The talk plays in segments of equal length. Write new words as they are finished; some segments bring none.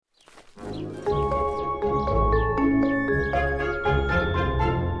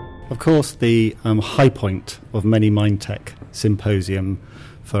Of course, the high point of many Mindtech symposium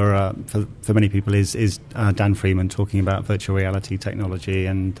for many people is Dan Freeman talking about virtual reality technology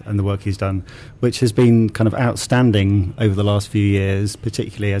and the work he's done, which has been kind of outstanding over the last few years,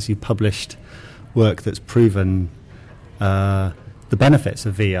 particularly as you published work that's proven the benefits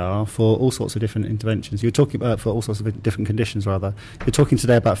of VR for all sorts of different interventions. You're talking about for all sorts of different conditions, rather. You're talking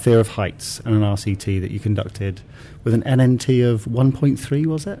today about fear of heights and an RCT that you conducted with an NNT of 1.3,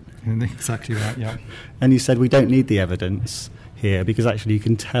 was it? Exactly right, yeah. And you said we don't need the evidence here because actually you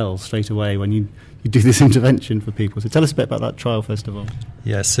can tell straight away when you do this intervention for people. So tell us a bit about that trial, first of all.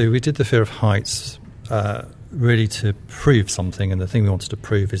 Yeah, so we did the fear of heights really to prove something, and the thing we wanted to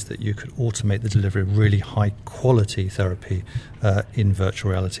prove is that you could automate the delivery of really high quality therapy in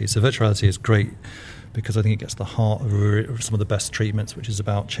virtual reality. So virtual reality is great because I think it gets to the heart of some of the best treatments, which is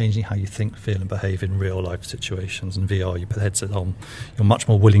about changing how you think, feel and behave in real life situations. And VR, you put the headset on, you're much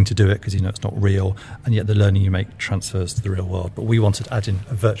more willing to do it because you know it's not real, and yet the learning you make transfers to the real world. But we wanted to add in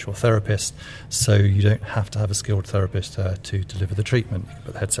a virtual therapist, so you don't have to have a skilled therapist to deliver the treatment. You can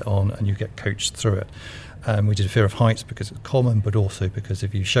put the headset on and you get coached through it. We did a fear of heights because it's common, but also because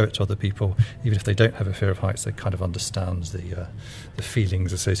if you show it to other people, even if they don't have a fear of heights, they kind of understand the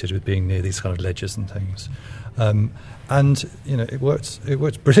feelings associated with being near these kind of ledges and things. And you know, it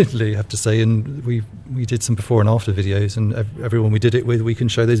worked brilliantly, I have to say. And we did some before and after videos, and everyone we did it with, we can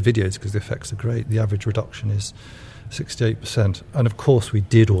show those videos because the effects are great. The average reduction is 68%, and of course we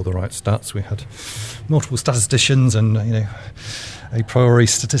did all the right stats. We had multiple statisticians and a priori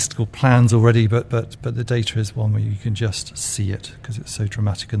statistical plans already, but the data is one where you can just see it because it's so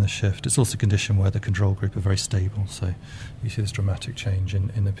dramatic in the shift. It's also a condition where the control group are very stable, so you see this dramatic change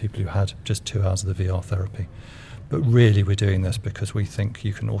in the people who had just 2 hours of the VR therapy. But really we're doing this because we think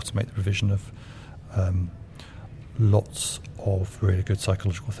you can automate the provision of lots of really good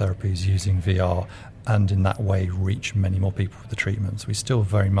psychological therapies using VR, and in that way reach many more people with the treatments. We still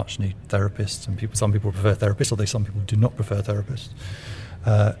very much need therapists, and some people prefer therapists, although some people do not prefer therapists.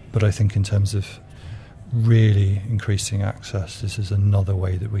 But I think in terms of really increasing access, this is another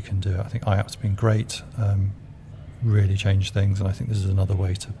way that we can do it. I think IAP's been great, really changed things, and I think this is another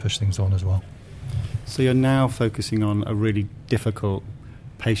way to push things on as well. So you're now focusing on a really difficult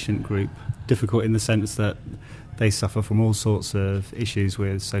patient group, difficult in the sense that they suffer from all sorts of issues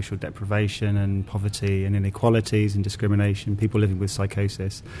with social deprivation and poverty and inequalities and discrimination, people living with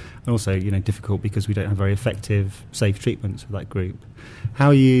psychosis, and also, difficult because we don't have very effective, safe treatments for that group. How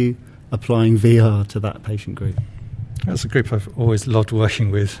are you applying VR to that patient group? That's a group I've always loved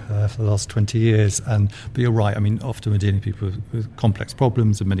working with for the last 20 years. But you're right, often we're dealing with people with complex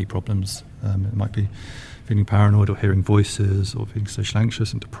problems and many problems. It might be feeling paranoid or hearing voices or feeling socially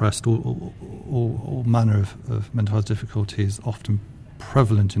anxious and depressed. All manner of mental health difficulties often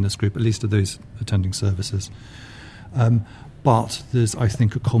prevalent in this group, at least of those attending services. But there's, I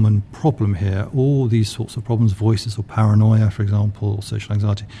think, a common problem here. All these sorts of problems, voices or paranoia, for example, or social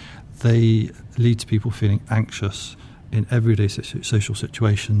anxiety, they lead to people feeling anxious in everyday social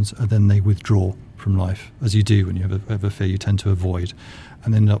situations, and then they withdraw from life, as you do when you have a fear. You tend to avoid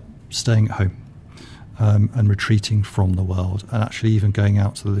and end up staying at home and retreating from the world. And actually even going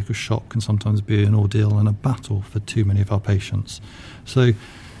out to the local shop can sometimes be an ordeal and a battle for too many of our patients. So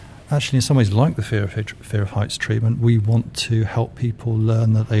actually, in some ways, like the fear of heights treatment, we want to help people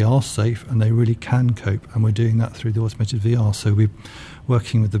learn that they are safe and they really can cope, and we're doing that through the automated VR. So we're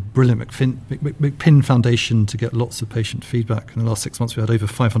working with the brilliant McPin Foundation to get lots of patient feedback. In the last 6 months, we had over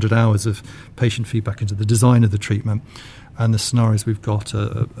 500 hours of patient feedback into the design of the treatment. And the scenarios we've got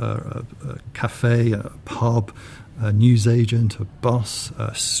a cafe, a pub, a newsagent, a bus,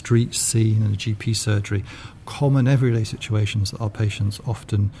 a street scene, and a GP surgery. Common everyday situations that our patients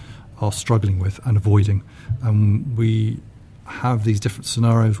often are struggling with and avoiding. And we have these different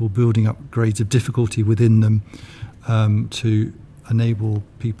scenarios. We're building up grades of difficulty within them to enable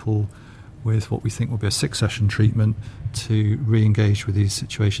people with what we think will be a 6-session treatment to re-engage with these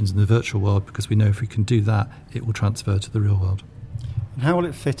situations in the virtual world, because we know if we can do that, it will transfer to the real world. And how will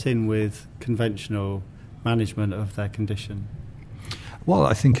it fit in with conventional management of their condition? Well,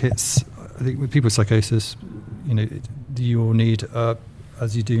 I think with people with psychosis, you will need,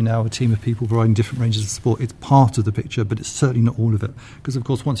 as you do now, a team of people providing different ranges of support. It's part of the picture, but it's certainly not all of it. Because, of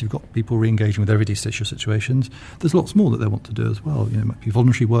course, once you've got people re-engaging with everyday social situations, there's lots more that they want to do as well. It might be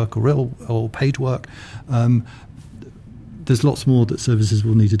voluntary work or paid work. There's lots more that services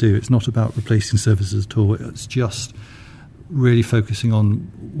will need to do. It's not about replacing services at all. It's just really focusing on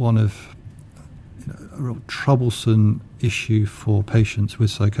one of a real troublesome issue for patients with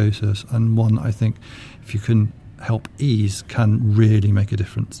psychosis, and one, I think, if you can help ease can really make a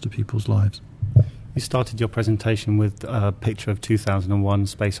difference to people's lives. You started your presentation with a picture of 2001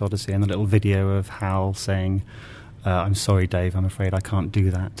 Space Odyssey and a little video of Hal saying, I'm sorry, Dave, I'm afraid I can't do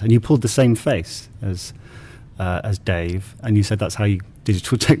that. And you pulled the same face as Dave, and you said that's how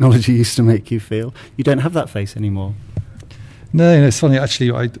digital technology used to make you feel. You don't have that face anymore. No, it's funny.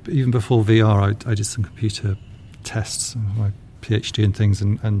 Actually, even before VR, I did some computer tests, my PhD and things,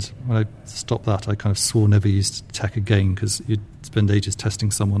 and when I stopped that, I kind of swore never use tech again, because you'd spend ages testing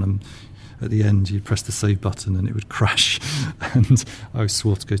someone, and at the end you'd press the save button and it would crash, and I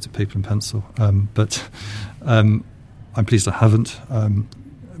swore to go to paper and pencil. But I'm pleased I haven't,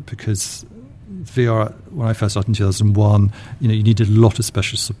 because VR, when I first started in 2001, you needed a lot of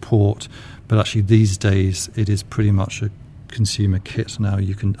special support, but actually these days it is pretty much a consumer kit now.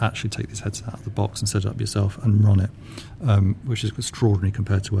 You can actually take these headsets out of the box and set it up yourself and run it, which is extraordinary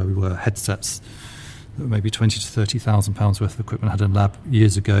compared to where we were. Headsets that were maybe £20,000 to £30,000 worth of equipment had a lab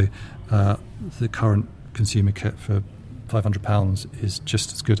years ago. The current consumer kit for £500 is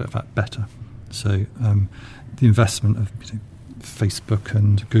just as good, in fact better. So the investment of Facebook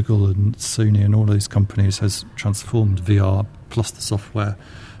and Google and Sony and all these companies has transformed VR plus the software,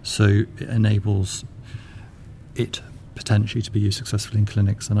 so it enables it potentially to be used successfully in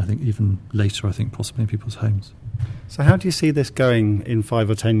clinics, and I think even later, I think possibly in people's homes. So how do you see this going in 5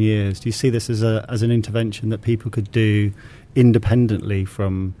 or 10 years? Do you see this as an intervention that people could do independently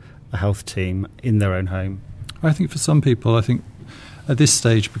from a health team in their own home? I think for some people, at this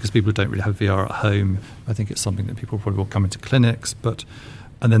stage, because people don't really have VR at home, I think it's something that people probably will come into clinics.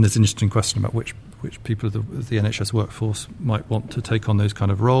 And then there's an interesting question about which people of the NHS workforce might want to take on those kind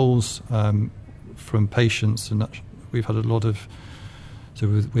of roles from patients. And we've had a lot of, so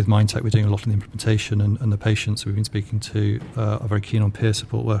with Mindtech, we're doing a lot in the implementation, and the patients we've been speaking to are very keen on peer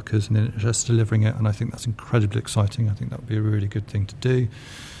support workers and the NHS delivering it, and I think that's incredibly exciting. I think that would be a really good thing to do.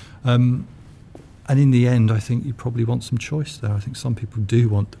 And in the end, I think you probably want some choice there. I think some people do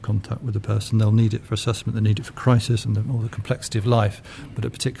want the contact with the person. They'll need it for assessment, they need it for crisis and all the complexity of life. But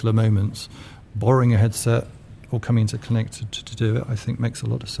at particular moments, borrowing a headset or coming into clinic to do it, I think makes a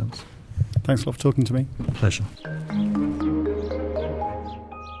lot of sense. Thanks a lot for talking to me. Pleasure.